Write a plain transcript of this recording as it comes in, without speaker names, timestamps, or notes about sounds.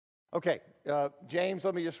Okay, James,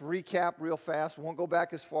 let me just recap real fast. Won't go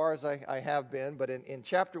back as far as I have been, but in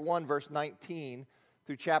chapter 1, verse 19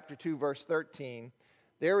 through chapter 2, verse 13,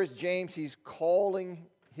 there is James. He's calling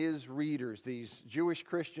his readers, these Jewish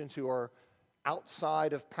Christians who are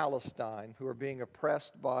outside of Palestine, who are being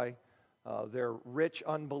oppressed by their rich,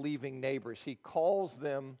 unbelieving neighbors. He calls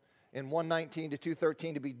them in 1:19 to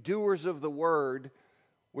 2:13 to be doers of the word,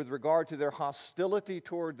 with regard to their hostility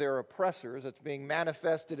toward their oppressors. It's being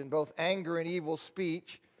manifested in both anger and evil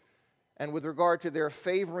speech, and with regard to their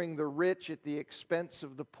favoring the rich at the expense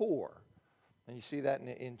of the poor. And you see that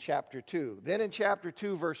in chapter 2. Then in chapter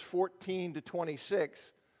 2, verse 14 to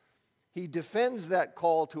 26, he defends that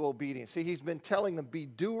call to obedience. See, he's been telling them, be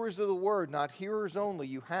doers of the word, not hearers only.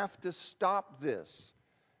 You have to stop this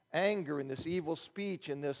anger and this evil speech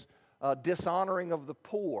and this dishonoring of the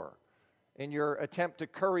poor in your attempt to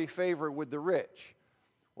curry favor with the rich.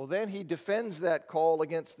 Well, then he defends that call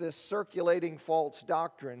against this circulating false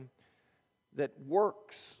doctrine that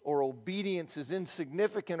works or obedience is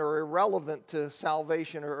insignificant or irrelevant to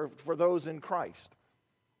salvation or for those in Christ.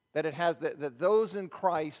 That it has that those in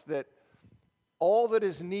Christ, that all that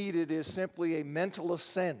is needed is simply a mental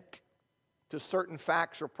assent to certain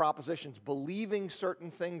facts or propositions, believing certain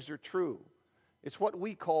things are true. It's what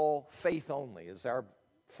we call faith only, is our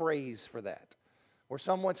phrase for that. Where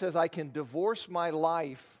someone says, I can divorce my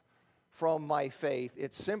life from my faith,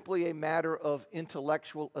 it's simply a matter of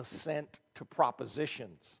intellectual assent to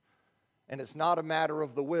propositions. And it's not a matter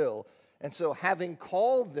of the will. And so, having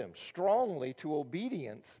called them strongly to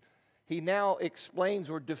obedience, he now explains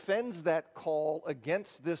or defends that call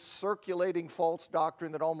against this circulating false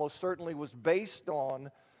doctrine that almost certainly was based on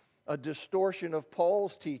a distortion of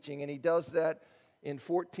Paul's teaching. And he does that in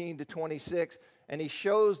 14 to 26. And he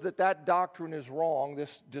shows that that doctrine is wrong,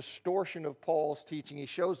 this distortion of Paul's teaching. He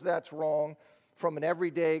shows that's wrong from an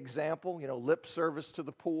everyday example, lip service to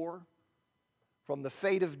the poor, from the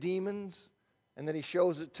fate of demons, and then he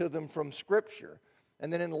shows it to them from Scripture.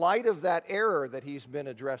 And then in light of that error that he's been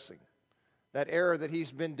addressing, that error that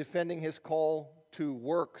he's been defending his call to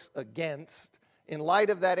works against, in light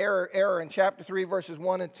of that error in chapter 3, verses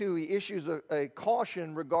 1 and 2, he issues a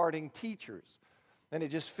caution regarding teachers. And it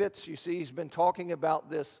just fits, you see, he's been talking about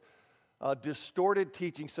this distorted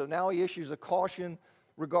teaching. So now he issues a caution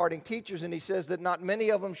regarding teachers, and he says that not many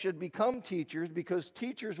of them should become teachers because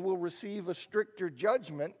teachers will receive a stricter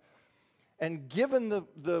judgment. And given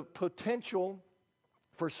the potential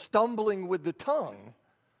for stumbling with the tongue,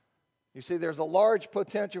 you see, there's a large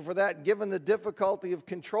potential for that. Given the difficulty of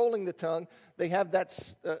controlling the tongue, they have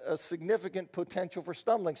a significant potential for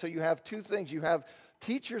stumbling. So you have two things. You have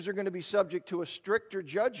teachers are going to be subject to a stricter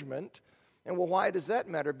judgment. And well, why does that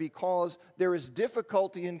matter? Because there is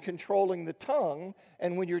difficulty in controlling the tongue.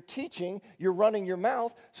 And when you're teaching, you're running your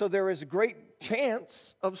mouth. So there is a great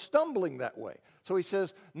chance of stumbling that way. So he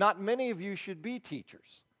says, not many of you should be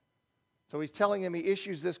teachers. So he's telling them, he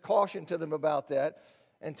issues this caution to them about that.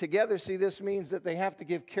 And together, see, this means that they have to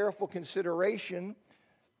give careful consideration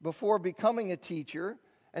before becoming a teacher.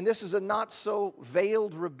 And this is a not so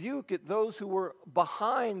veiled rebuke at those who were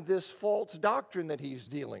behind this false doctrine that he's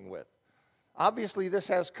dealing with. Obviously, this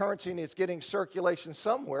has currency and it's getting circulation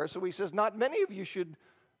somewhere. So he says, not many of you should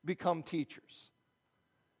become teachers.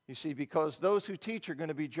 You see, because those who teach are going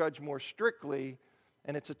to be judged more strictly,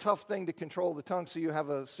 and it's a tough thing to control the tongue, so you have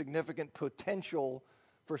a significant potential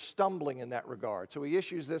for stumbling in that regard. So he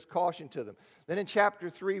issues this caution to them. Then in chapter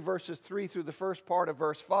 3, verses 3 through the first part of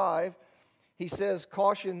verse 5, he says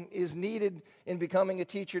caution is needed in becoming a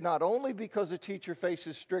teacher, not only because a teacher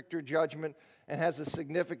faces stricter judgment and has a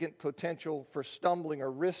significant potential for stumbling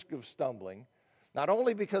or risk of stumbling, not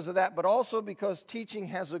only because of that, but also because teaching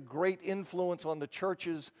has a great influence on the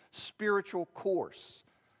church's spiritual course.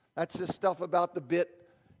 That's this stuff about the bit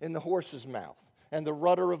in the horse's mouth and the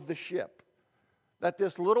rudder of the ship. That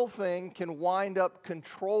this little thing can wind up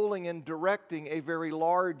controlling and directing a very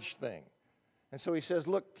large thing. And so he says,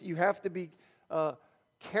 look, you have to be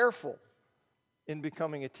careful in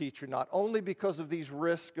becoming a teacher, not only because of these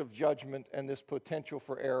risks of judgment and this potential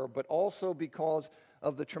for error, but also because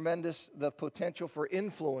of the potential for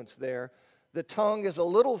influence there. The tongue is a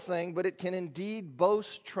little thing, but it can indeed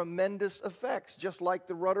boast tremendous effects, just like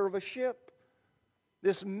the rudder of a ship.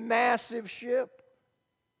 This massive ship.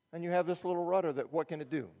 And you have this little rudder that, what can it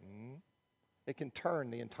do? It can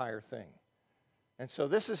turn the entire thing. And so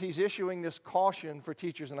he's issuing this caution for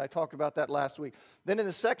teachers, and I talked about that last week. Then in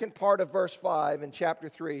the second part of verse 5 in chapter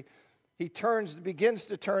 3, he begins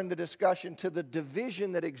to turn the discussion to the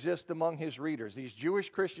division that exists among his readers. These Jewish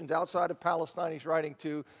Christians outside of Palestine he's writing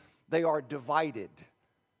to, they are divided.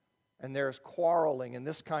 and there's quarreling and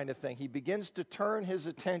this kind of thing. He begins to turn his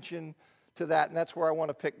attention to that, and that's where I want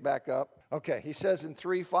to pick back up. Okay, he says in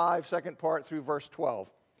 3:5, second part through verse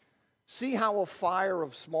 12, see how a fire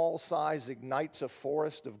of small size ignites a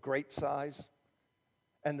forest of great size?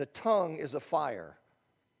 And the tongue is a fire.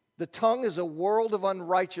 The tongue is a world of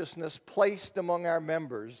unrighteousness placed among our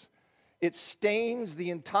members. It stains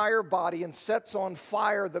the entire body and sets on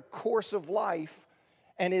fire the course of life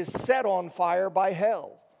and is set on fire by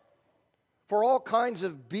hell. For all kinds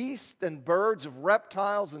of beasts and birds, of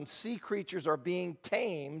reptiles and sea creatures are being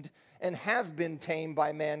tamed and have been tamed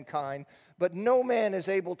by mankind, but no man is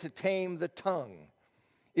able to tame the tongue.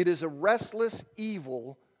 It is a restless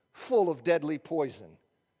evil full of deadly poison.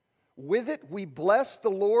 With it we bless the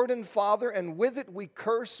Lord and Father, and with it we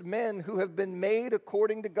curse men who have been made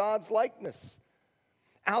according to God's likeness.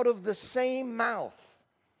 Out of the same mouth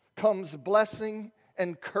comes blessing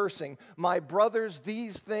and cursing. My brothers,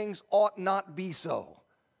 these things ought not be so.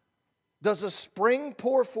 Does a spring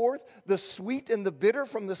pour forth the sweet and the bitter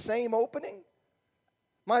from the same opening?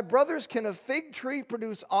 My brothers, can a fig tree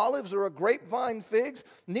produce olives or a grapevine figs?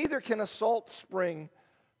 Neither can a salt spring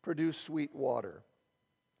produce sweet water.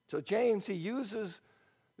 So James, he uses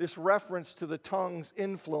this reference to the tongue's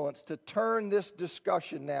influence to turn this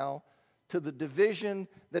discussion now to the division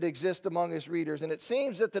that exists among his readers. And it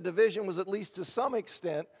seems that the division was, at least to some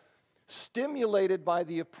extent, stimulated by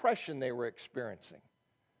the oppression they were experiencing.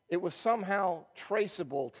 It was somehow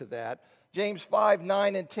traceable to that. James 5,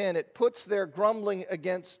 9, and 10, it puts their grumbling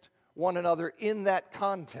against one another in that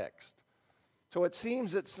context. So it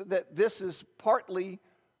seems that this is partly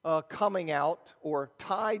coming out or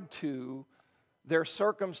tied to their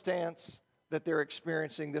circumstance that they're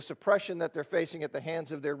experiencing, this oppression that they're facing at the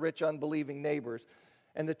hands of their rich, unbelieving neighbors.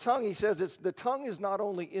 And the tongue, he says, the tongue is not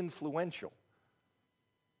only influential,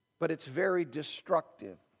 but it's very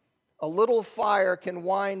destructive. A little fire can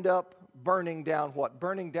wind up burning down what?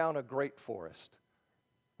 Burning down a great forest.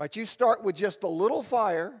 Right? You start with just a little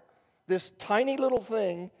fire, this tiny little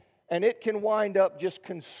thing, and it can wind up just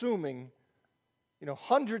consuming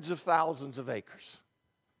hundreds of thousands of acres.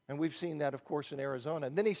 And we've seen that, of course, in Arizona.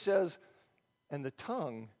 And then he says, and the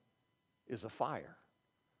tongue is a fire.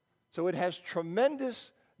 So it has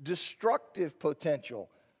tremendous destructive potential,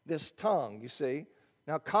 this tongue, you see.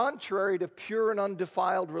 Now, contrary to pure and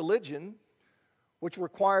undefiled religion, which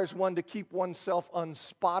requires one to keep oneself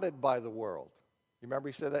unspotted by the world. You remember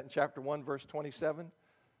he said that in chapter 1, verse 27?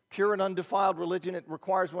 Pure and undefiled religion, it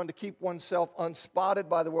requires one to keep oneself unspotted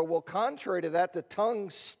by the world. Well, contrary to that, the tongue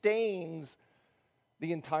stains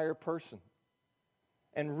the entire person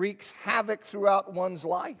and wreaks havoc throughout one's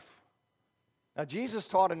life. Now, Jesus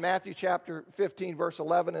taught in Matthew chapter 15, verse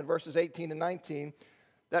 11 and verses 18 and 19,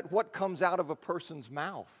 that what comes out of a person's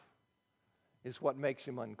mouth is what makes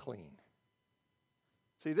him unclean.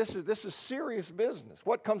 See, this is serious business.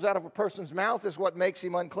 What comes out of a person's mouth is what makes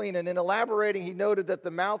him unclean. And in elaborating, he noted that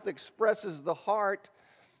the mouth expresses the heart,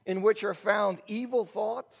 in which are found evil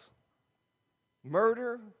thoughts,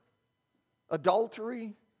 murder,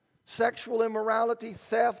 adultery, sexual immorality,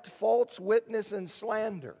 theft, false witness, and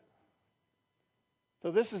slander.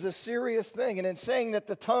 So this is a serious thing. And in saying that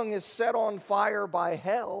the tongue is set on fire by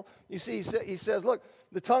hell, you see, he says, look,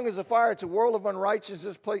 the tongue is a fire. It's a world of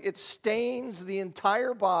unrighteousness. It stains the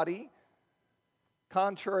entire body,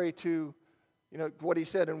 contrary to what he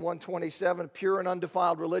said in 127, pure and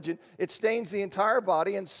undefiled religion. It stains the entire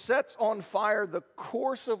body and sets on fire the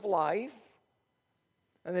course of life.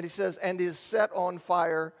 And then he says, and is set on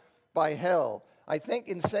fire by hell. I think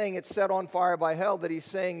in saying it's set on fire by hell that he's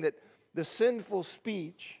saying that the sinful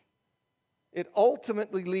speech, it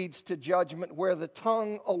ultimately leads to judgment, where the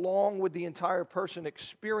tongue, along with the entire person,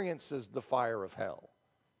 experiences the fire of hell.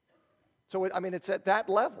 So, it's at that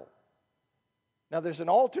level. Now, there's an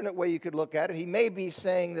alternate way you could look at it. He may be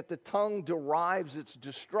saying that the tongue derives its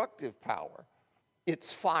destructive power,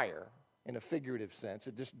 its fire, in a figurative sense.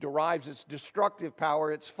 It just derives its destructive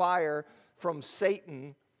power, its fire, from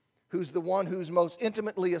Satan, who's the one who's most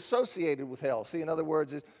intimately associated with hell. See, in other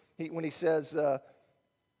words, when he says,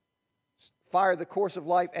 fire the course of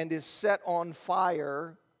life and is set on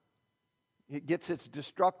fire, it gets its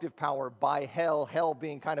destructive power by hell, hell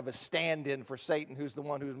being kind of a stand-in for Satan, who's the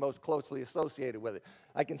one who's most closely associated with it.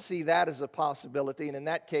 I can see that as a possibility, and in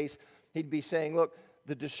that case, he'd be saying, look,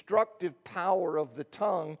 the destructive power of the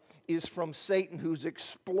tongue is from Satan, who's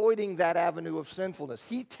exploiting that avenue of sinfulness.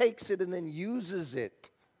 He takes it and then uses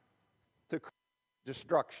it to create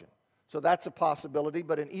destruction. So that's a possibility,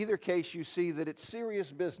 but in either case, you see that it's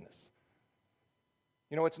serious business.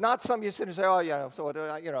 It's not something you sit and say, oh,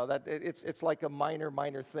 it's like a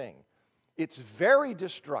minor thing. It's very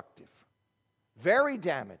destructive, very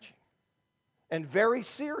damaging, and very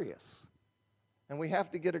serious. And we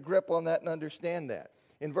have to get a grip on that and understand that.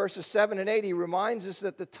 In verses 7 and 8, he reminds us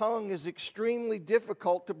that the tongue is extremely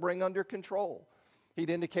difficult to bring under control. He'd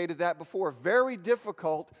indicated that before. Very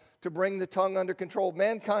difficult to bring the tongue under control.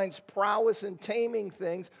 Mankind's prowess in taming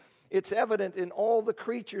things, it's evident in all the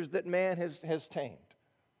creatures that man has tamed.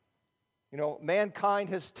 You know, mankind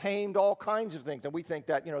has tamed all kinds of things. And we think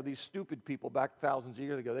that, these stupid people back thousands of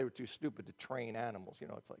years ago, they were too stupid to train animals.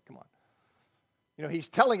 It's like, come on. He's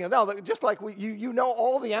telling them now that just like you know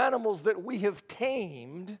all the animals that we have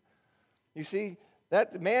tamed. You see,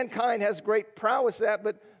 that mankind has great prowess at,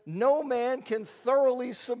 but no man can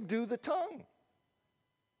thoroughly subdue the tongue.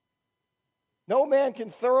 No man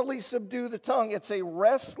can thoroughly subdue the tongue. It's a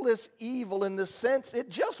restless evil in the sense it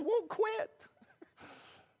just won't quit.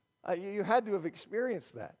 You had to have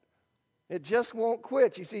experienced that. It just won't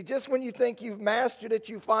quit. You see, just when you think you've mastered it,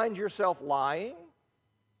 you find yourself lying,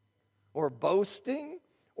 or boasting,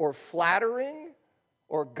 or flattering,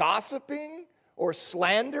 or gossiping, or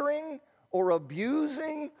slandering, or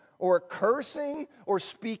abusing, or cursing, or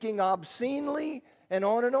speaking obscenely, and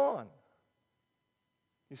on and on.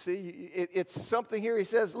 You see, it's something here. He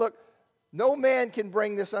says, look, no man can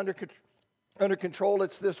bring this under control.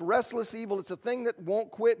 It's this restless evil. It's a thing that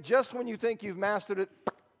won't quit. Just when you think you've mastered it,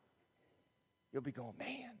 you'll be going,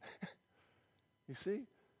 man. You see?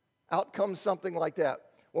 Out comes something like that.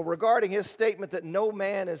 Well, regarding his statement that no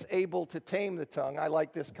man is able to tame the tongue, I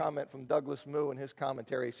like this comment from Douglas Moo in his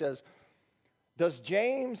commentary. He says, does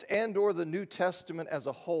James and or the New Testament as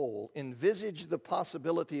a whole envisage the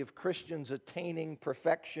possibility of Christians attaining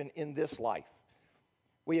perfection in this life?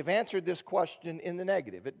 We have answered this question in the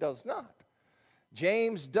negative. It does not.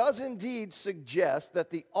 James does indeed suggest that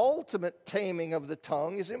the ultimate taming of the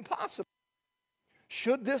tongue is impossible.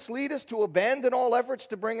 Should this lead us to abandon all efforts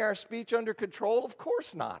to bring our speech under control? Of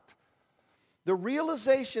course not. The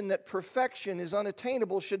realization that perfection is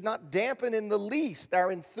unattainable should not dampen in the least our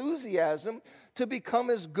enthusiasm to become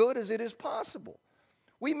as good as it is possible.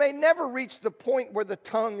 We may never reach the point where the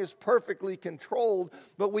tongue is perfectly controlled,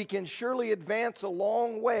 but we can surely advance a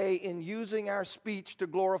long way in using our speech to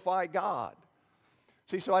glorify God.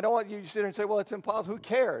 See, so I don't want you to sit there and say, well, it's impossible. Who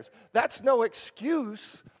cares? That's no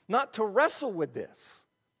excuse not to wrestle with this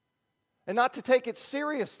and not to take it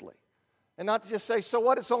seriously and not to just say, so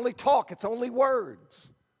what? It's only talk. It's only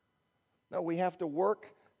words. No, we have to work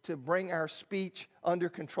to bring our speech under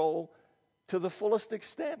control to the fullest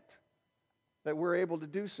extent that we're able to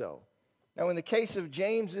do so. Now, in the case of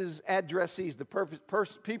James's addressees,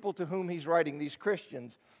 the people to whom he's writing, these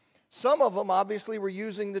Christians, some of them obviously were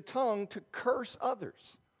using the tongue to curse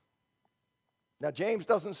others. Now, James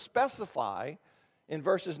doesn't specify in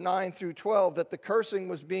verses 9 through 12 that the cursing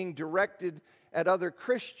was being directed at other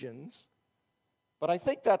Christians, but I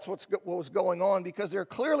think that's what was going on because there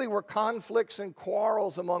clearly were conflicts and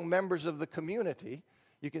quarrels among members of the community.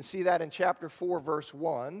 You can see that in chapter 4, verse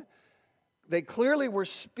 1. They clearly were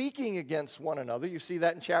speaking against one another. You see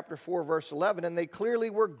that in chapter 4, verse 11. And they clearly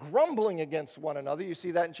were grumbling against one another. You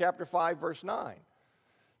see that in chapter 5, verse 9.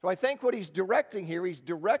 So I think what he's directing here, he's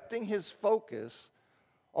directing his focus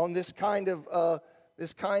on this kind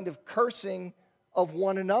of cursing of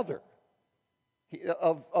one another,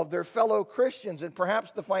 of their fellow Christians, and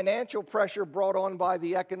perhaps the financial pressure brought on by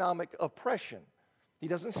the economic oppression. He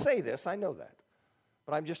doesn't say this, I know that.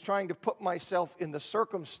 But I'm just trying to put myself in the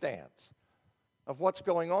circumstance of what's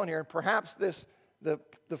going on here. And perhaps the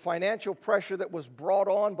financial pressure that was brought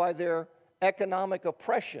on by their economic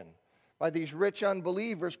oppression, by these rich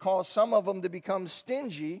unbelievers, caused some of them to become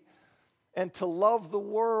stingy and to love the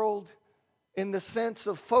world in the sense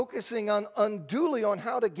of focusing unduly on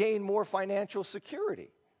how to gain more financial security.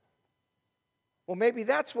 Well, maybe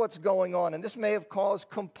that's what's going on, and this may have caused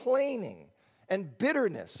complaining and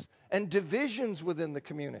bitterness and divisions within the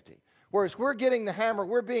community. Whereas we're getting the hammer,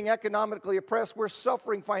 we're being economically oppressed, we're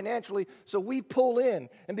suffering financially, so we pull in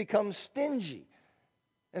and become stingy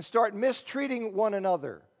and start mistreating one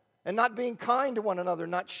another and not being kind to one another,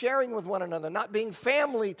 not sharing with one another, not being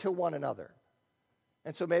family to one another.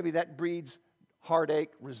 And so maybe that breeds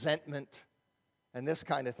heartache, resentment, and this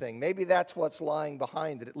kind of thing. Maybe that's what's lying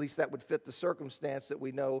behind it. At least that would fit the circumstance that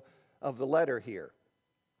we know of the letter here.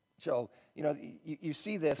 So, you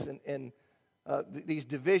see this in these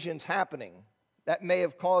divisions happening. That may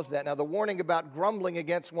have caused that. Now, the warning about grumbling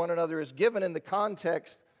against one another is given in the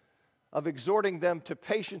context of exhorting them to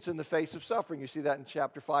patience in the face of suffering. You see that in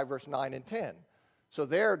chapter 5, verse 9 and 10. So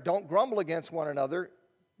there, don't grumble against one another.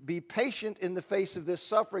 Be patient in the face of this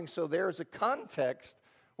suffering. So there's a context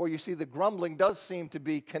where you see the grumbling does seem to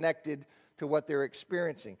be connected to what they're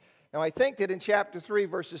experiencing. Now, I think that in chapter 3,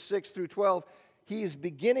 verses 6 through 12, he is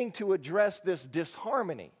beginning to address this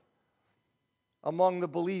disharmony among the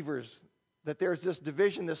believers, that there's this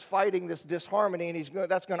division, this fighting, this disharmony, and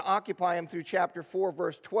that's going to occupy him through chapter 4,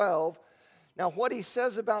 verse 12. Now, what he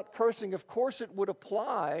says about cursing, of course, it would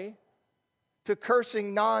apply to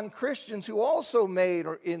cursing non-Christians who also made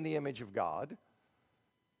or in the image of God.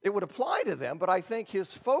 It would apply to them, but I think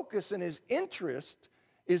his focus and his interest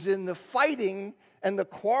is in the fighting and the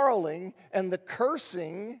quarreling and the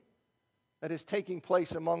cursing that is taking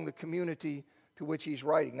place among the community to which he's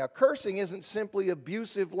writing. Now, cursing isn't simply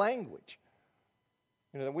abusive language.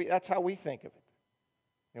 That's how we think of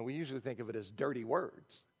it. We usually think of it as dirty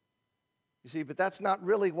words. You see, but that's not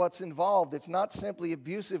really what's involved. It's not simply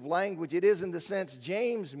abusive language. It is in the sense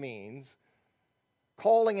James means,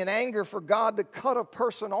 calling in anger for God to cut a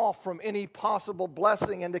person off from any possible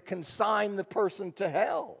blessing and to consign the person to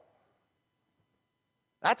hell.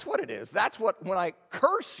 That's what it is. That's what, when I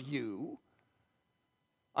curse you,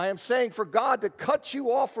 I am saying for God to cut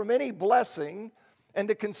you off from any blessing and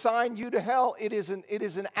to consign you to hell. It is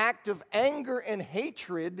an act of anger and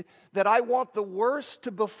hatred that I want the worst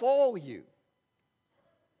to befall you.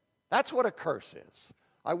 That's what a curse is.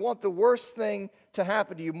 I want the worst thing to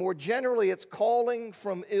happen to you. More generally, it's calling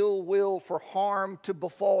from ill will for harm to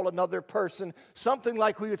befall another person. Something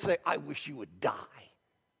like we would say, I wish you would die.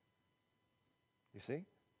 You see?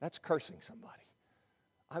 That's cursing somebody.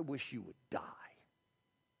 I wish you would die.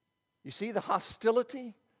 You see the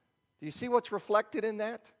hostility? Do you see what's reflected in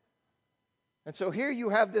that? And so here you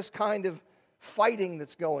have this kind of fighting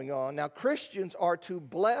that's going on. Now, Christians are to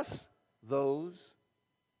bless those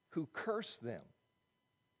who curse them.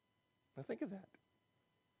 Now, think of that.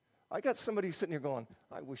 I got somebody sitting here going,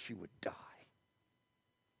 I wish you would die.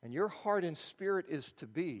 And your heart and spirit is to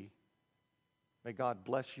be, may God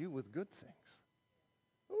bless you with good things.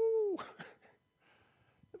 Ooh.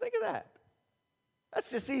 Think of that.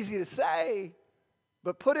 That's just easy to say.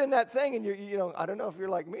 But put in that thing and I don't know if you're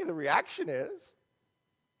like me, the reaction is,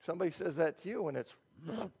 somebody says that to you and it's,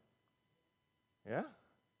 yeah,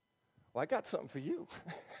 well, I got something for you.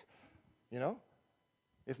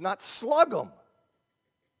 If not, slug them.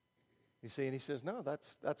 You see, and he says, no,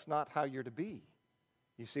 that's not how you're to be.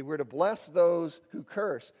 You see, we're to bless those who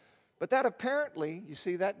curse. But that apparently, you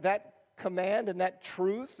see, that command and that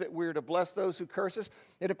truth that we're to bless those who curse us,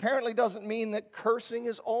 it apparently doesn't mean that cursing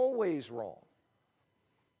is always wrong.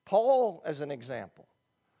 Paul, as an example.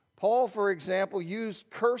 Paul, for example, used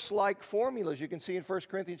curse-like formulas. You can see in 1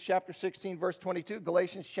 Corinthians chapter 16, verse 22,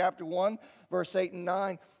 Galatians chapter 1, verse 8 and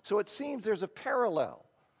 9. So it seems there's a parallel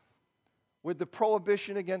with the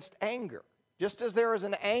prohibition against anger. Just as there is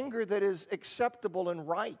an anger that is acceptable and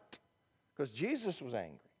right, because Jesus was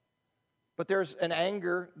angry. But there's an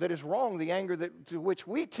anger that is wrong, the anger to which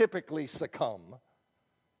we typically succumb.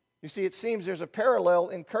 You see, it seems there's a parallel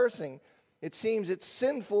in cursing. It seems it's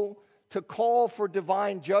sinful to call for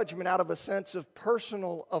divine judgment out of a sense of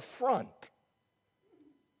personal affront.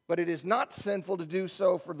 But it is not sinful to do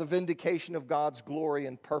so for the vindication of God's glory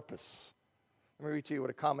and purpose. Let me read to you what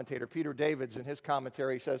a commentator, Peter Davids, in his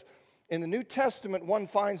commentary says, in the New Testament, one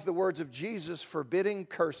finds the words of Jesus forbidding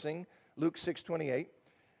cursing, Luke 6:28,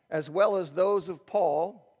 as well as those of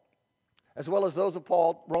Paul,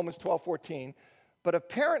 Romans 12:14. But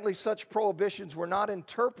apparently such prohibitions were not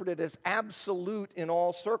interpreted as absolute in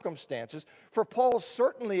all circumstances, for Paul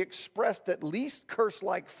certainly expressed at least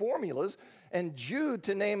curse-like formulas, and Jude,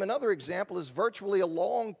 to name another example, is virtually a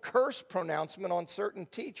long curse pronouncement on certain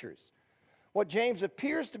teachers. What James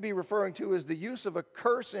appears to be referring to is the use of a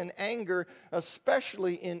curse in anger,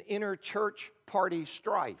 especially in inner church party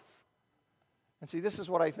strife. And see, this is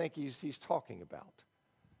what I think he's talking about.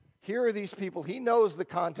 Here are these people. He knows the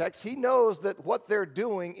context. He knows that what they're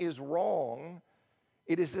doing is wrong.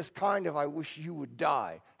 It is this kind of, I wish you would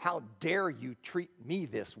die. How dare you treat me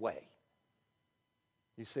this way?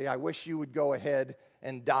 You see, I wish you would go ahead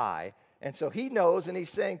and die. And so he knows, and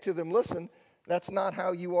he's saying to them, listen, that's not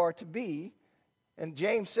how you are to be. And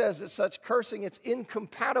James says that such cursing, it's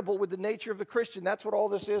incompatible with the nature of the Christian. That's what all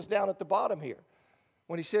this is down at the bottom here.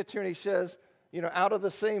 When he sits here and he says, out of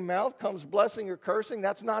the same mouth comes blessing or cursing,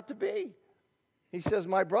 that's not to be. He says,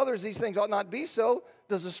 my brothers, these things ought not be so.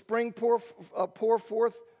 Does a spring pour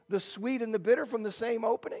forth the sweet and the bitter from the same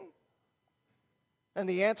opening? And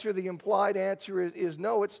the implied answer is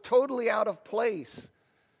no. It's totally out of place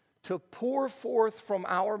to pour forth from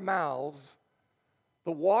our mouths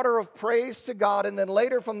the water of praise to God, and then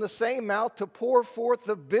later from the same mouth to pour forth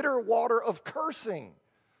the bitter water of cursing.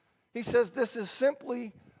 He says this is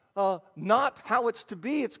simply not how it's to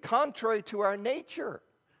be. It's contrary to our nature.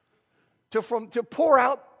 to pour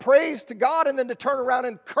out praise to God and then to turn around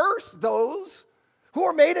and curse those who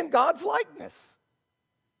are made in God's likeness.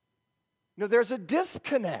 You know, there's a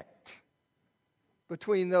disconnect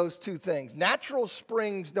between those two things. Natural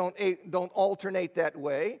springs don't alternate that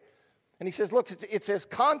way. And he says, look, it's as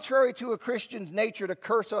contrary to a Christian's nature to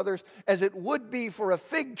curse others as it would be for a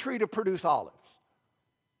fig tree to produce olives.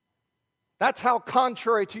 That's how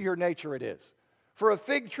contrary to your nature it is. For a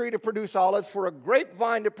fig tree to produce olives, for a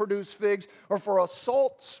grapevine to produce figs, or for a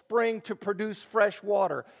salt spring to produce fresh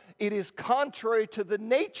water. It is contrary to the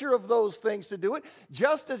nature of those things to do it,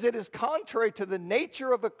 just as it is contrary to the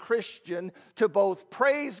nature of a Christian to both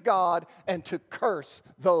praise God and to curse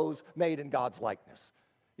those made in God's likeness.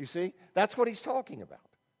 You see, that's what he's talking about.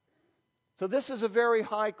 So this is a very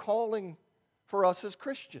high calling for us as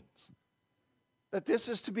Christians. That this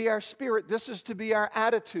is to be our spirit, this is to be our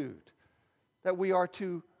attitude. That we are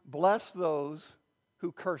to bless those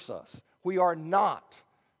who curse us. We are not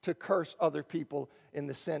to curse other people in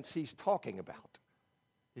the sense he's talking about.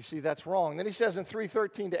 You see, that's wrong. Then he says in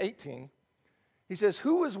 3:13 to 18, he says,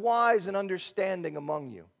 "Who is wise and understanding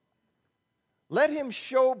among you? Let him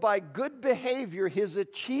show by good behavior his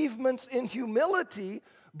achievements in humility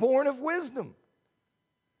born of wisdom.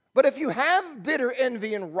 But if you have bitter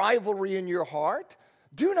envy and rivalry in your heart,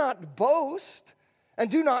 do not boast and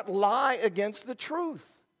do not lie against the truth.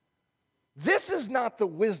 This is not the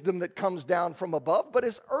wisdom that comes down from above, but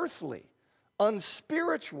is earthly,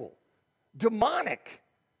 unspiritual, demonic.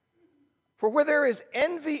 For where there is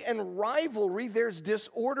envy and rivalry, there's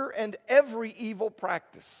disorder and every evil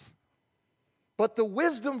practice. But the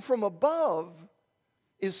wisdom from above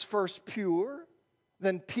is first pure,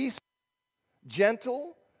 then peaceful,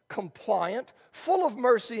 gentle, compliant, full of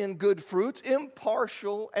mercy and good fruits,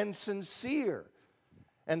 impartial and sincere.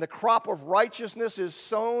 And the crop of righteousness is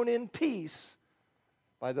sown in peace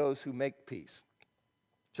by those who make peace."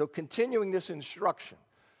 So continuing this instruction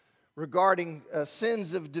regarding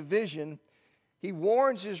sins of division, he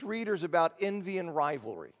warns his readers about envy and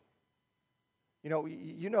rivalry.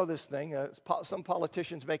 You know this thing. Some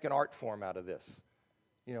politicians make an art form out of this,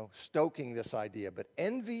 stoking this idea. But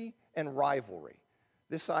envy and rivalry,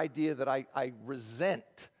 this idea that I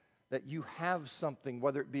resent that you have something,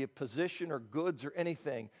 whether it be a position or goods or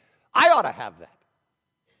anything, I ought to have that.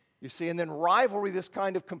 You see, and then rivalry, this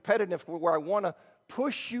kind of competitiveness where I want to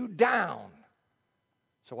push you down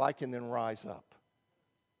so I can then rise up.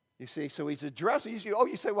 You see, so he's addressing,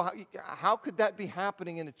 you say, well, how could that be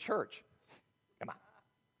happening in a church? Come on.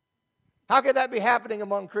 How could that be happening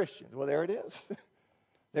among Christians? Well, there it is.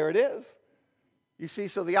 There it is. You see,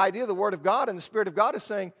 so the idea of the Word of God and the Spirit of God is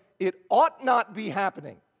saying it ought not be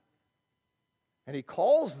happening. And he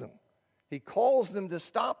calls them. He calls them to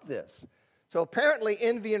stop this. So apparently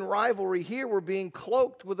envy and rivalry here were being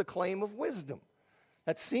cloaked with a claim of wisdom.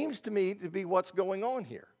 That seems to me to be what's going on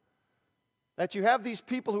here. That you have these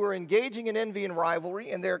people who are engaging in envy and rivalry,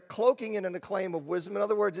 and they're cloaking it in a claim of wisdom. In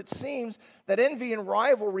other words, it seems that envy and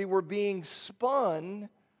rivalry were being spun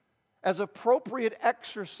as appropriate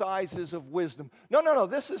exercises of wisdom. No.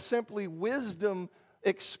 This is simply wisdom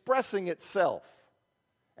expressing itself.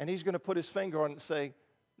 And he's going to put his finger on it and say,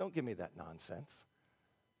 don't give me that nonsense.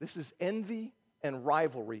 This is envy and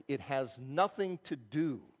rivalry. It has nothing to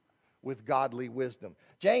do with godly wisdom.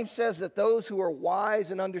 James says that those who are wise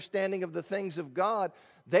and understanding of the things of God,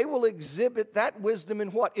 they will exhibit that wisdom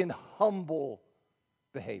in what? In humble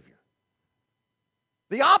behavior.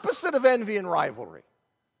 The opposite of envy and rivalry.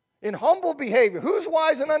 In humble behavior. Who's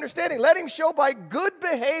wise and understanding? Let him show by good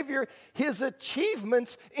behavior his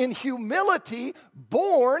achievements in humility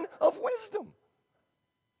born of wisdom.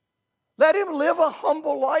 Let him live a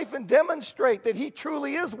humble life and demonstrate that he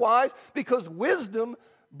truly is wise, because wisdom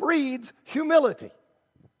breeds humility.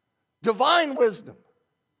 Divine wisdom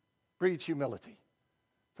breeds humility.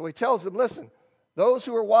 So he tells them, listen, those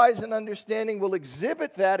who are wise and understanding will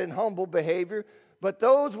exhibit that in humble behavior, but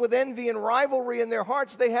those with envy and rivalry in their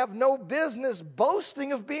hearts, they have no business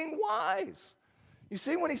boasting of being wise. You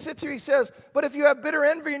see, when he sits here, he says, but if you have bitter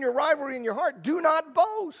envy and your rivalry in your heart, do not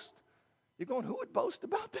boast. You're going, who would boast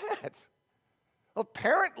about that?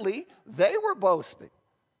 Apparently, they were boasting.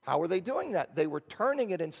 How were they doing that? They were turning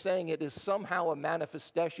it and saying it is somehow a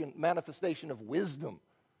manifestation of wisdom.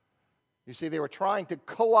 You see, they were trying to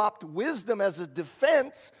co-opt wisdom as a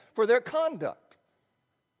defense for their conduct.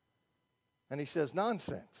 And he says,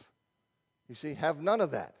 nonsense. You see, have none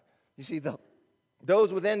of that. You see,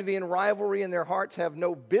 those with envy and rivalry in their hearts have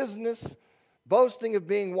no business boasting of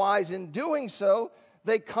being wise. In doing so,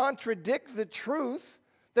 they contradict the truth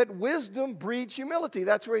that wisdom breeds humility.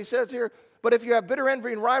 That's where he says here, But if you have bitter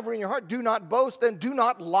envy and rivalry in your heart, do not boast and do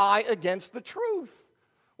not lie against the truth.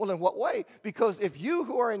 Well, in what way? Because if you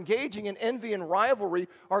who are engaging in envy and rivalry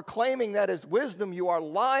are claiming that as wisdom, you are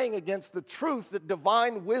lying against the truth that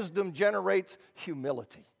divine wisdom generates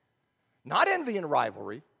humility. Not envy and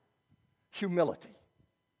rivalry, humility.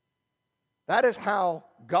 That is how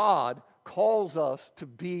God calls us to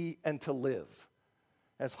be and to live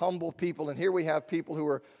as humble people. And here we have people who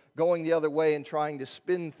are going the other way and trying to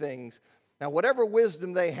spin things. Now, whatever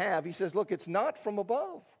wisdom they have, he says, look, it's not from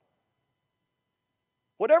above.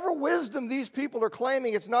 Whatever wisdom these people are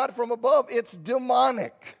claiming, it's not from above, it's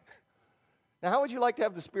demonic. Now, how would you like to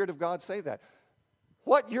have the Spirit of God say that?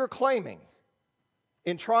 What you're claiming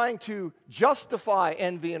in trying to justify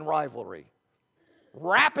envy and rivalry,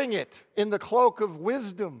 wrapping it in the cloak of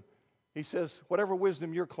wisdom, he says, whatever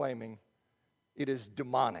wisdom you're claiming, it is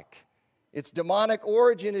demonic. Its demonic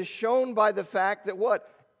origin is shown by the fact that what?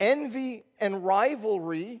 Envy and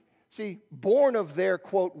rivalry, see, born of their,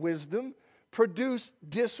 quote, wisdom, produce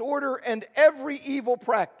disorder and every evil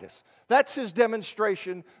practice. That's his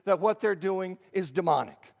demonstration that what they're doing is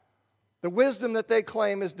demonic. The wisdom that they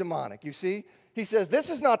claim is demonic. You see, he says this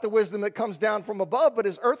is not the wisdom that comes down from above, but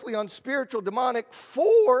is earthly, unspiritual, demonic.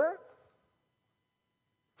 For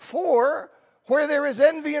where there is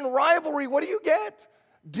envy and rivalry, what do you get?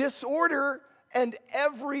 Disorder and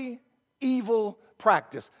every evil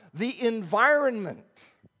practice. The environment.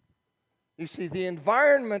 You see, the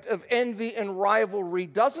environment of envy and rivalry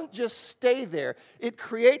doesn't just stay there. It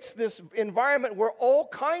creates this environment where all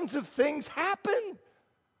kinds of things happen.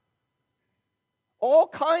 All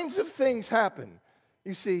kinds of things happen.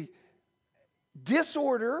 You see,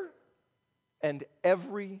 disorder and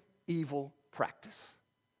every evil practice.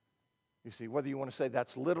 You see, whether you want to say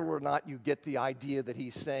that's literal or not, you get the idea that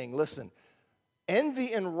he's saying, listen,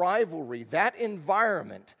 envy and rivalry, that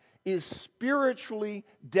environment is spiritually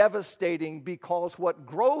devastating because what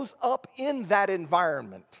grows up in that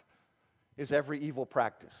environment is every evil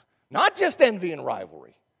practice. Not just envy and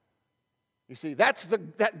rivalry. You see, that's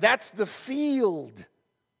the field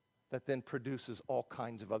that then produces all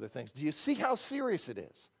kinds of other things. Do you see how serious it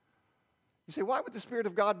is? You say, why would the Spirit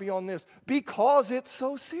of God be on this? Because it's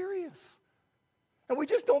so serious. And we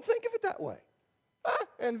just don't think of it that way.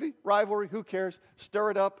 Envy, rivalry, who cares?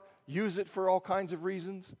 Stir it up, use it for all kinds of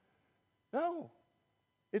reasons. No,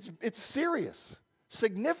 it's serious,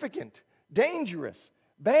 significant, dangerous,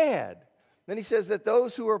 bad. Then he says that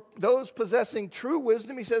those possessing true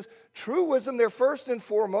wisdom, he says, true wisdom, they're first and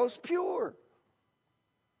foremost pure.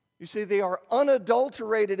 You see, they are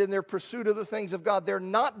unadulterated in their pursuit of the things of God. They're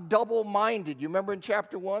not double-minded. You remember in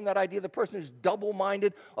chapter 1, that idea of the person who's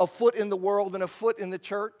double-minded, a foot in the world and a foot in the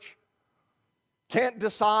church? Can't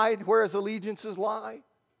decide where his allegiances lie?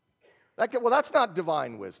 That's not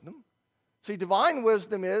divine wisdom. See, divine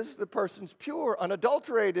wisdom is the person's pure,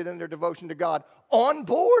 unadulterated in their devotion to God. On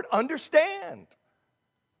board, understand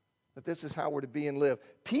that this is how we're to be and live.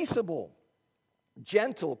 Peaceable,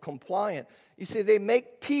 gentle, compliant. You see, they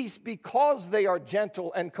make peace because they are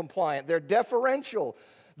gentle and compliant. They're deferential.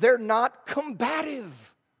 They're not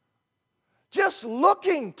combative. Just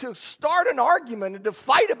looking to start an argument and to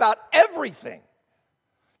fight about everything.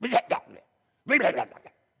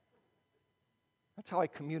 That's how I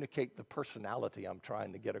communicate the personality I'm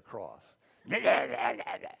trying to get across.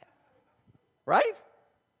 Right?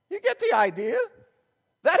 You get the idea?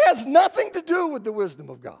 That has nothing to do with the wisdom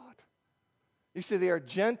of God. You see, they are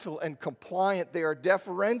gentle and compliant. They are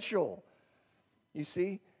deferential. You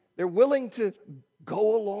see, they're willing to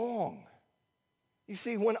go along. You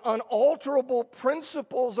see, when unalterable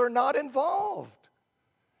principles are not involved,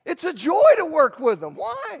 it's a joy to work with them.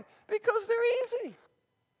 Why? Because they're easy.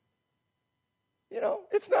 You know,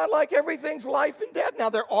 it's not like everything's life and death. Now,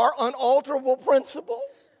 there are unalterable principles.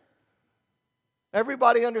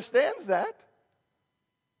 Everybody understands that.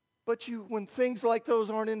 But when things like those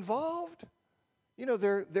aren't involved, you know,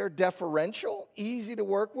 they're deferential, easy to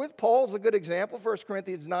work with. Paul's a good example, 1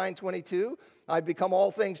 Corinthians 9:22. I've become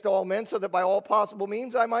all things to all men so that by all possible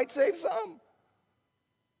means I might save some.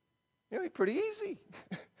 You know, pretty easy.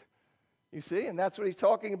 You see, and that's what he's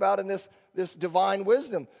talking about in this divine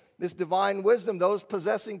wisdom. This divine wisdom, those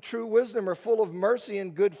possessing true wisdom are full of mercy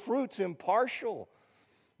and good fruits, impartial.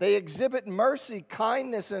 They exhibit mercy,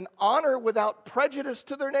 kindness, and honor without prejudice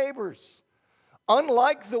to their neighbors.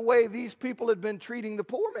 Unlike the way these people had been treating the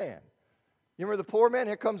poor man. You remember the poor man?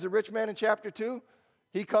 Here comes the rich man in chapter 2.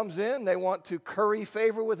 He comes in. They want to curry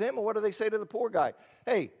favor with him. And what do they say to the poor guy?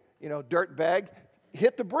 Hey, you know, dirtbag,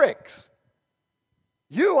 hit the bricks.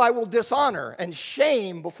 You I will dishonor and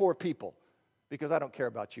shame before people because I don't care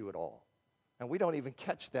about you at all. And we don't even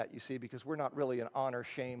catch that, you see, because we're not really an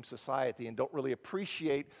honor-shame society and don't really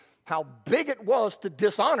appreciate how big it was to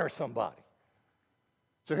dishonor somebody.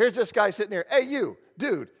 So here's this guy sitting here. Hey, you,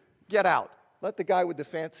 dude, get out. Let the guy with the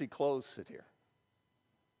fancy clothes sit here.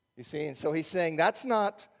 You see, and so he's saying that's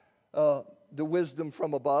not the wisdom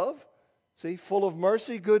from above. See, full of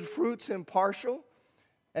mercy, good fruits, impartial.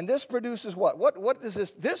 And this produces what? What is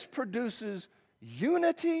this? This produces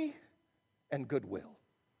unity and goodwill.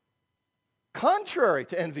 Contrary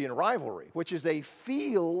to envy and rivalry, which is a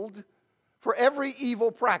field for every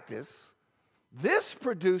evil practice, this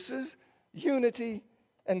produces unity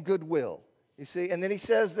and goodwill. You see, and then he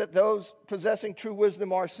says that those possessing true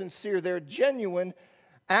wisdom are sincere. They're genuine,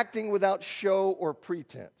 acting without show or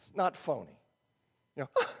pretense, not phony. You know,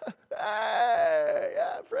 hey,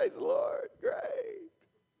 yeah, praise the Lord, great.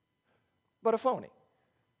 But a phony,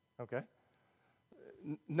 okay?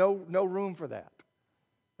 No room for that.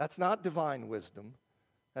 That's not divine wisdom.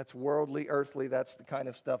 That's worldly, earthly. That's the kind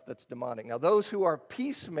of stuff that's demonic. Now, those who are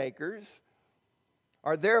peacemakers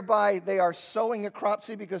are thereby, they are sowing a crop.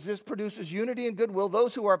 See, because this produces unity and goodwill.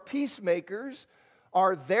 Those who are peacemakers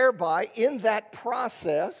are thereby, in that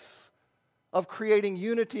process of creating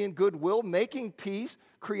unity and goodwill, making peace,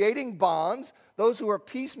 creating bonds, those who are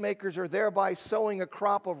peacemakers are thereby sowing a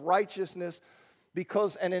crop of righteousness,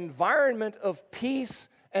 because an environment of peace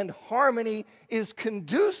and harmony is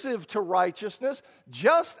conducive to righteousness,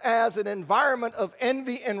 just as an environment of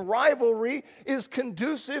envy and rivalry is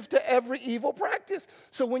conducive to every evil practice.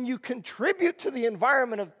 So when you contribute to the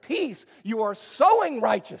environment of peace, you are sowing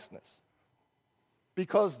righteousness.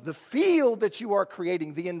 Because the field that you are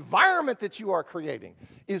creating, the environment that you are creating,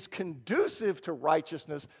 is conducive to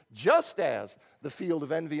righteousness, just as the field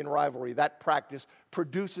of envy and rivalry, that practice,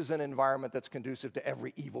 produces an environment that's conducive to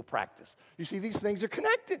every evil practice. You see, these things are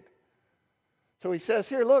connected. So he says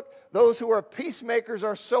here, look, those who are peacemakers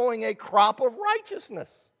are sowing a crop of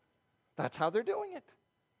righteousness. That's how they're doing it.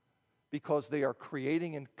 Because they are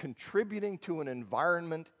creating and contributing to an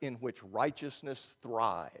environment in which righteousness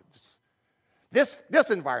thrives. This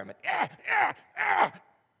environment,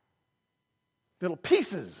 little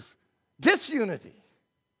pieces, disunity,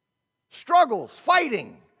 struggles,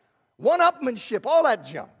 fighting, one-upmanship, all that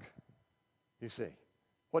junk. You see,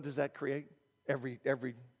 what does that create?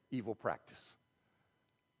 Every evil practice.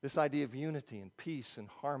 This idea of unity and peace and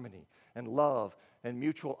harmony and love and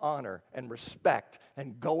mutual honor and respect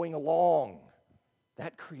and going along,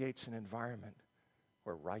 that creates an environment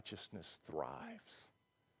where righteousness thrives.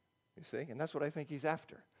 You see, and that's what I think he's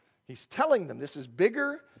after. He's telling them this is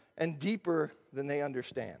bigger and deeper than they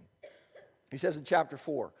understand. He says in chapter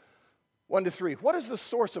 4, 1-3, what is the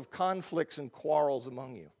source of conflicts and quarrels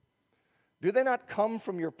among you? Do they not come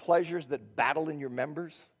from your pleasures that battle in your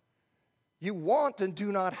members? You want and do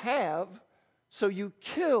not have, so you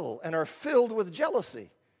kill and are filled with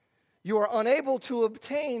jealousy. You are unable to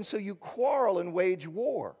obtain, so you quarrel and wage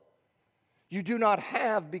war. You do not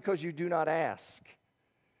have because you do not ask.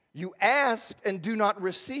 You ask and do not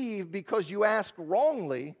receive because you ask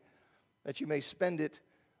wrongly, that you may spend it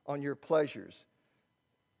on your pleasures.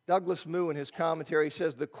 Douglas Moo, in his commentary,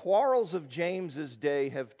 says, the quarrels of James's day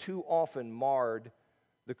have too often marred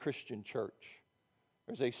the Christian church.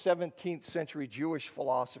 There's a 17th century Jewish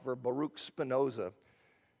philosopher, Baruch Spinoza.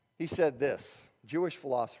 He said this, Jewish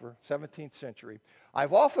philosopher, 17th century,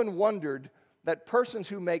 I've often wondered that persons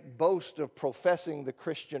who make boast of professing the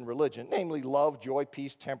Christian religion, namely love, joy,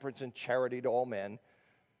 peace, temperance, and charity to all men,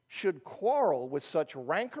 should quarrel with such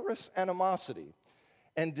rancorous animosity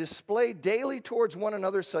and display daily towards one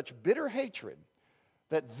another such bitter hatred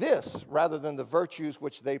that this, rather than the virtues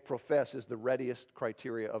which they profess, is the readiest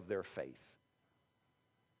criteria of their faith.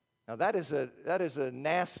 Now that is a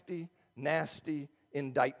nasty, nasty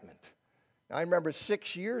indictment. Now, I remember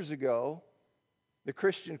 6 years ago, the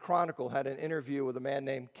Christian Chronicle had an interview with a man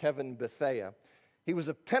named Kevin Bethea. He was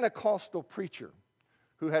a Pentecostal preacher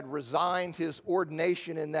who had resigned his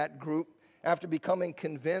ordination in that group after becoming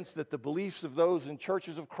convinced that the beliefs of those in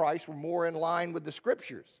churches of Christ were more in line with the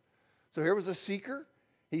Scriptures. So here was a seeker.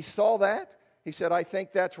 He saw that. He said, I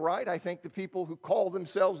think that's right. I think the people who call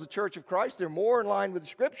themselves the Church of Christ, they're more in line with the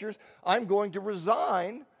Scriptures. I'm going to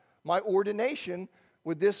resign my ordination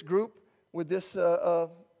with this group, with this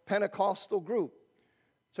Pentecostal group.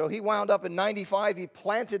 So he wound up in 95. He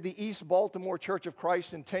planted the East Baltimore Church of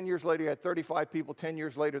Christ, and 10 years later he had 35 people. 10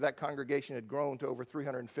 years later, that congregation had grown to over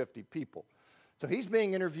 350 people. So he's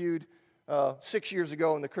being interviewed 6 years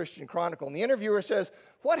ago in the Christian Chronicle. And the interviewer says,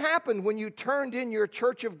 what happened when you turned in your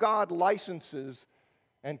Church of God licenses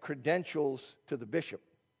and credentials to the bishop?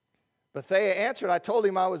 Bethea answered, I told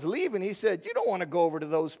him I was leaving. He said, you don't want to go over to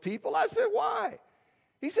those people. I said, why?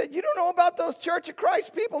 He said, you don't know about those Church of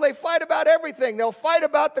Christ people. They fight about everything. They'll fight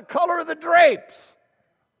about the color of the drapes.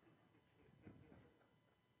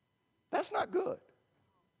 That's not good.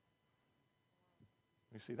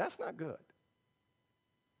 You see, that's not good.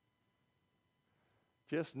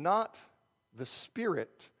 Just not the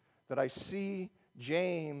spirit that I see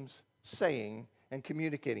James saying and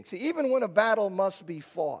communicating. See, even when a battle must be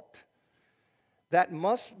fought, that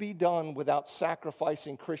must be done without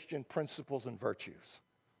sacrificing Christian principles and virtues.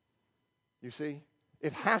 You see,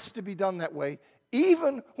 it has to be done that way,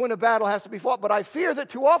 even when a battle has to be fought. But I fear that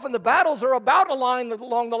too often the battles are about along the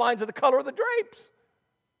lines of the color of the drapes.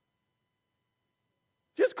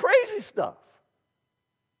 Just crazy stuff.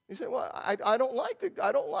 You say, well, I don't like the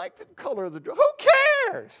color of the drapes. Who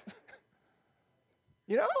cares?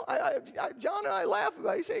 You know, John and I laugh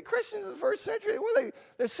about it. You say, Christians in the first century,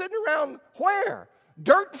 they're sitting around where?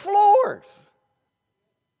 Dirt floors.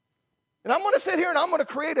 And I'm going to sit here and I'm going to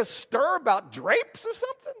create a stir about drapes or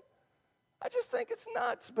something? I just think it's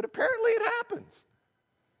nuts, but apparently it happens.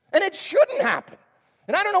 And it shouldn't happen.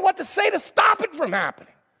 And I don't know what to say to stop it from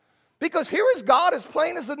happening. Because here is God as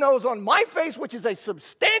plain as the nose on my face, which is a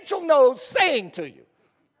substantial nose, saying to you,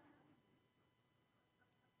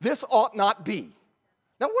 this ought not be.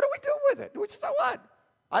 Now, what do we do with it? Do we say, what?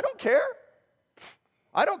 I don't care.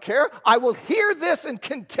 I don't care. I will hear this and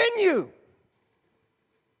continue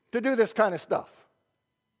to do this kind of stuff.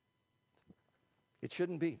 It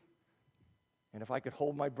shouldn't be. And if I could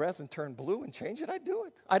hold my breath and turn blue and change it, I'd do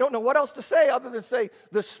it. I don't know what else to say other than say,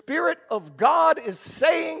 the Spirit of God is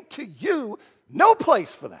saying to you, no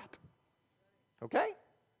place for that. Okay?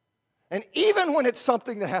 And even when it's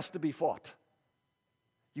something that has to be fought,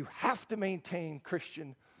 you have to maintain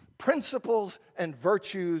Christian principles and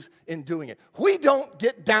virtues in doing it. We don't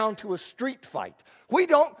get down to a street fight. We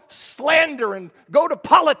don't slander and go to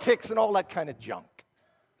politics and all that kind of junk.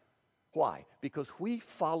 Why? Because we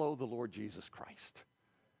follow the Lord Jesus Christ.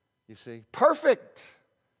 You see? Perfect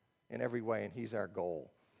in every way, and He's our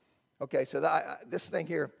goal. Okay, so this thing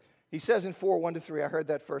here, he says in 4:1-3, I heard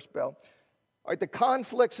that first bell. All right, the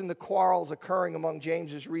conflicts and the quarrels occurring among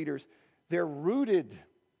James's readers, they're rooted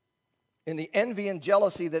in the envy and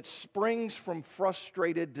jealousy that springs from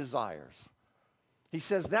frustrated desires. He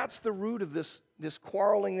says that's the root of this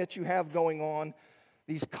quarreling that you have going on.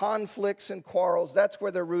 These conflicts and quarrels, that's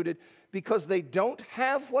where they're rooted, because they don't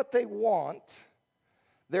have what they want.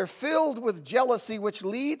 They're filled with jealousy, which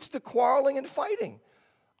leads to quarreling and fighting.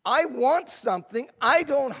 I want something, I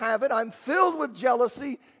don't have it, I'm filled with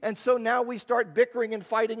jealousy, and so now we start bickering and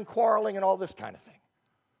fighting, quarreling, and all this kind of thing.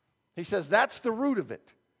 He says that's the root of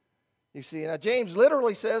it. You see, now James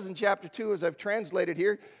literally says in chapter 2, as I've translated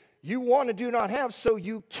here, you want to do not have, so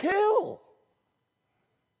you kill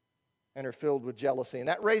and are filled with jealousy. And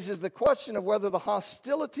that raises the question of whether the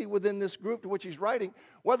hostility within this group to which he's writing,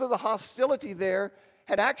 whether the hostility there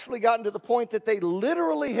had actually gotten to the point that they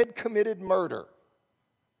literally had committed murder.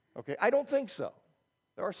 Okay, I don't think so.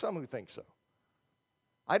 There are some who think so.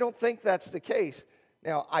 I don't think that's the case.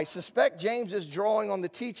 Now, I suspect James is drawing on the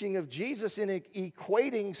teaching of Jesus in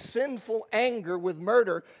equating sinful anger with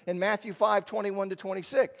murder in Matthew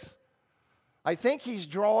 5:21-26. I think he's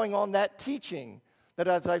drawing on that teaching that,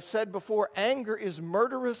 as I've said before, anger is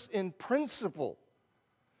murderous in principle.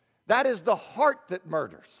 That is the heart that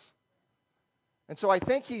murders. And so I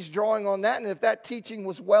think he's drawing on that, and if that teaching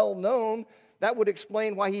was well known, that would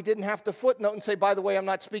explain why he didn't have to footnote and say, by the way, I'm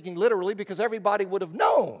not speaking literally, because everybody would have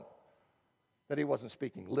known that he wasn't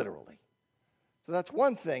speaking literally. So that's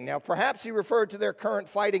one thing. Now, perhaps he referred to their current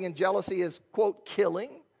fighting and jealousy as, quote,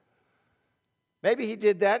 killing. Maybe he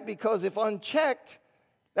did that because if unchecked,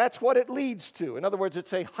 that's what it leads to. In other words,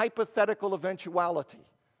 it's a hypothetical eventuality.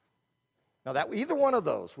 Now, that either one of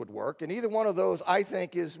those would work, and either one of those, I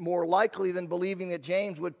think, is more likely than believing that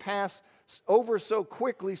James would pass over so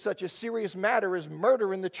quickly such a serious matter as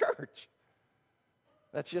murder in the church.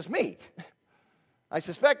 That's just me. I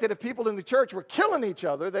suspect that if people in the church were killing each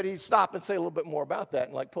other, that he'd stop and say a little bit more about that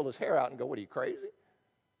and like pull his hair out and go, what, are you crazy?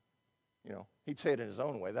 You know, he'd say it in his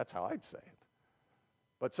own way. That's how I'd say it.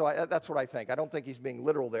 But so that's what I think. I don't think he's being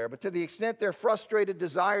literal there. But to the extent their frustrated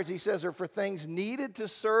desires, he says, are for things needed to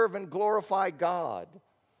serve and glorify God.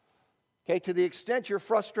 Okay, to the extent your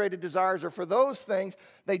frustrated desires are for those things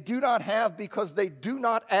they do not have because they do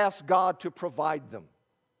not ask God to provide them.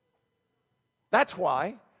 That's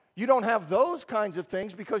why. You don't have those kinds of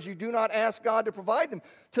things because you do not ask God to provide them.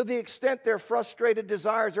 To the extent their frustrated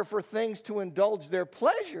desires are for things to indulge their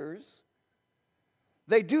pleasures,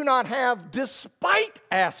 they do not have despite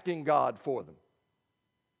asking God for them.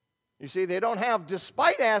 You see, they don't have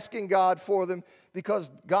despite asking God for them because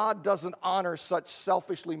God doesn't honor such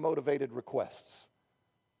selfishly motivated requests.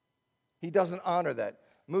 He doesn't honor that.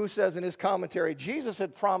 Moo says in his commentary, Jesus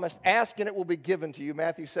had promised, ask and it will be given to you,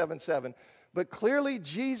 Matthew 7:7. But clearly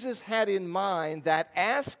Jesus had in mind that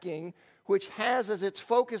asking which has as its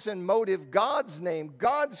focus and motive God's name,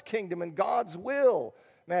 God's kingdom, and God's will,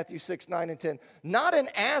 Matthew 6:9 and 10. Not an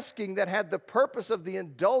asking that had the purpose of the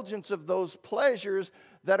indulgence of those pleasures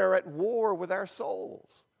that are at war with our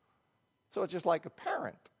souls. So it's just like a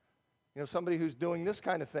parent. Somebody who's doing this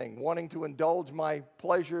kind of thing, wanting to indulge my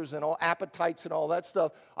pleasures and all appetites and all that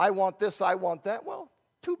stuff. I want this, I want that. Well,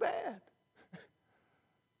 too bad.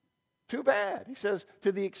 Too bad. He says,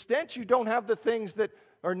 to the extent you don't have the things that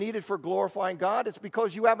are needed for glorifying God, it's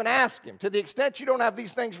because you haven't asked Him. To the extent you don't have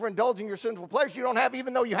these things for indulging your sinful pleasures, you don't have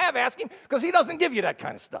even though you have asked Him, because He doesn't give you that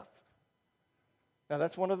kind of stuff. Now,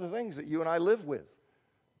 that's one of the things that you and I live with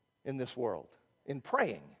in this world, in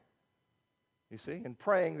praying. You see, in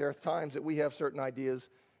praying, there are times that we have certain ideas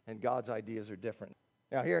and God's ideas are different.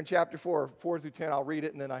 Now, here in chapter 4 through 10, I'll read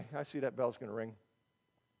it, and then I see that bell's going to ring.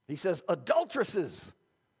 He says, adulteresses,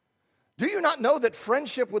 do you not know that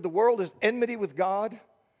friendship with the world is enmity with God?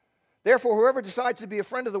 Therefore, whoever decides to be a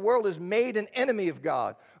friend of the world is made an enemy of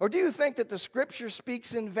God. Or do you think that the Scripture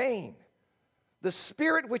speaks in vain? The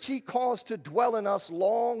Spirit which He caused to dwell in us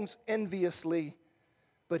longs enviously,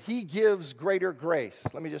 but He gives greater grace.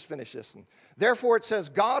 Let me just finish this. Therefore it says,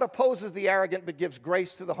 God opposes the arrogant, but gives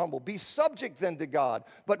grace to the humble. Be subject then to God,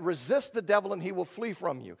 but resist the devil, and he will flee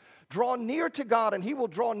from you. Draw near to God, and He will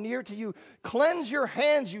draw near to you. Cleanse your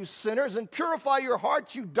hands, you sinners, and purify your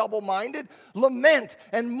hearts, you double-minded. Lament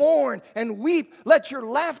and mourn and weep. Let your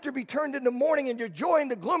laughter be turned into mourning and your joy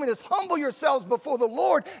into gloominess. Humble yourselves before the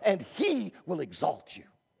Lord, and He will exalt you.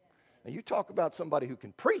 Now you talk about somebody who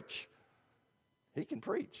can preach. He can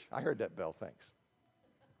preach. I heard that bell, thanks.